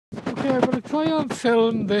I'm going to try and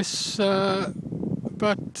film this,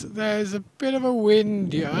 but there's a bit of a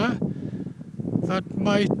wind here that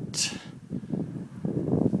might,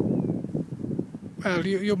 well,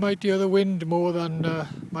 you might hear the wind more than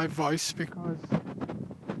my voice because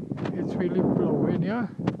it's really blowing here.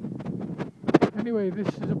 Anyway, this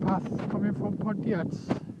is a path coming from Pontiats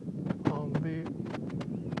on the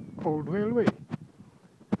old railway.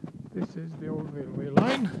 This is the old railway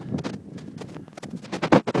line,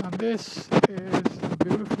 and this is the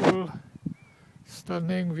beautiful,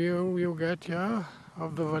 stunning view you get here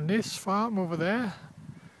of the Venice farm over there.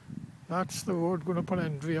 That's the road going to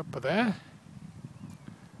Ponentry up there.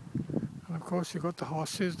 And of course you've got the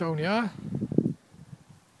horses down here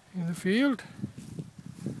in the field.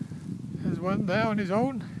 There's one there on his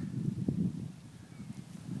own.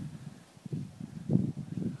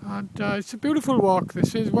 And it's a beautiful walk.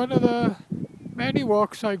 This is one of the many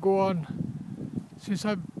walks I go on since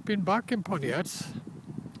I've been back in Pontiats.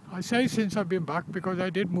 I say since I've been back because I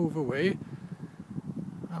did move away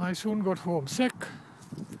and I soon got homesick,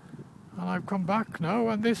 and I've come back now,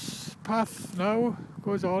 and this path now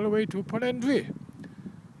goes all the way to Ponentry.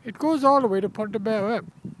 It goes all the way to Ponteberem,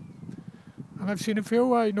 and I've seen a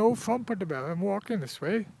few I know from Ponteberem walking this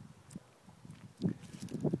way.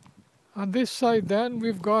 On this side then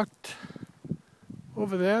we've got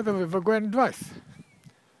over there the River Gwendwaith.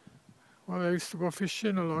 Well, I used to go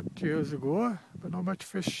fishing a lot years ago, but not much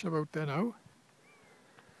fish about there now.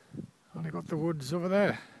 And I got the woods over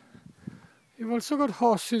there. You've also got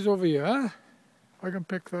horses over here. I can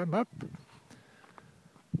pick them up.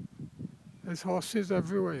 There's horses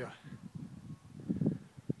everywhere.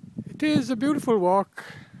 It is a beautiful walk,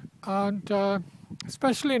 and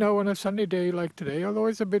especially now on a sunny day like today, although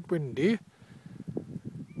it's a bit windy.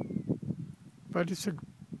 But it's a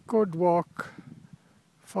good walk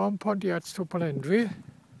from Pontiats to Ponentry.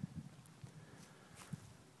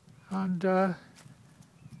 And there's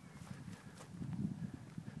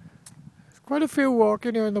quite a few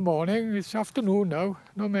walking here in the morning. It's afternoon now,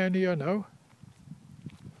 not many here now.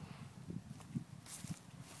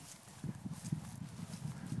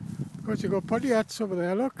 Of course you've got Pontiats over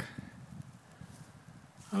there, look.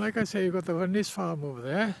 And like I say, you've got the Venice farm over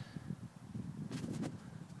there.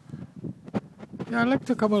 Yeah, I'd like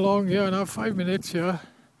to come along here and have 5 minutes here,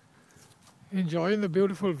 enjoying the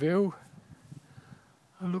beautiful view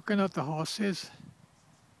and looking at the horses.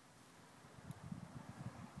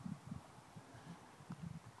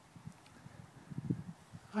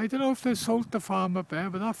 I don't know if they sold the farm up there,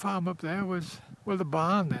 but that farm up there was, well, the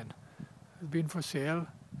barn then has been for sale.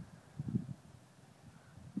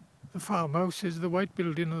 The farmhouse is the white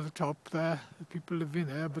building at the top there. The people live in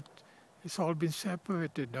there, but it's all been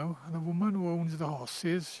separated now. And the woman who owns the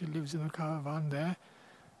horses, she lives in the caravan there.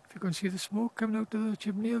 If you can see the smoke coming out of the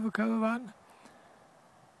chimney of the caravan.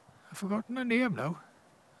 I've forgotten her name now.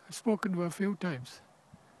 I've spoken to her a few times.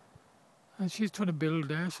 And she's trying to build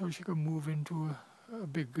there so she can move into a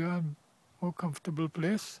bigger and more comfortable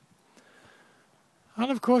place. And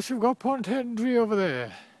of course you've got Ponentry over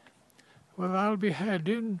there, where I'll be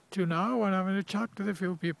heading to now and having a chat with a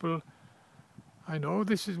few people I know.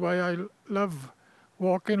 This is why I love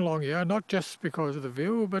walking along here, not just because of the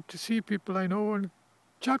view, but to see people I know and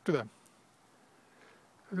chat to them.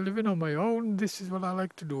 Living on my own, this is what I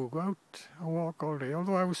like to do, go out and walk all day,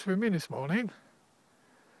 although I was swimming this morning.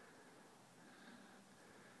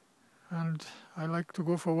 And I like to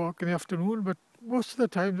go for a walk in the afternoon, but most of the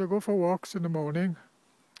times I go for walks in the morning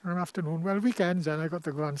and afternoon. Well, weekends then I got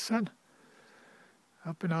the grandson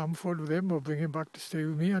up in Armford with him, or bring him back to stay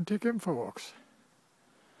with me and take him for walks.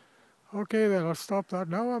 Okay then, I'll stop that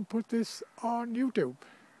now and put this on YouTube.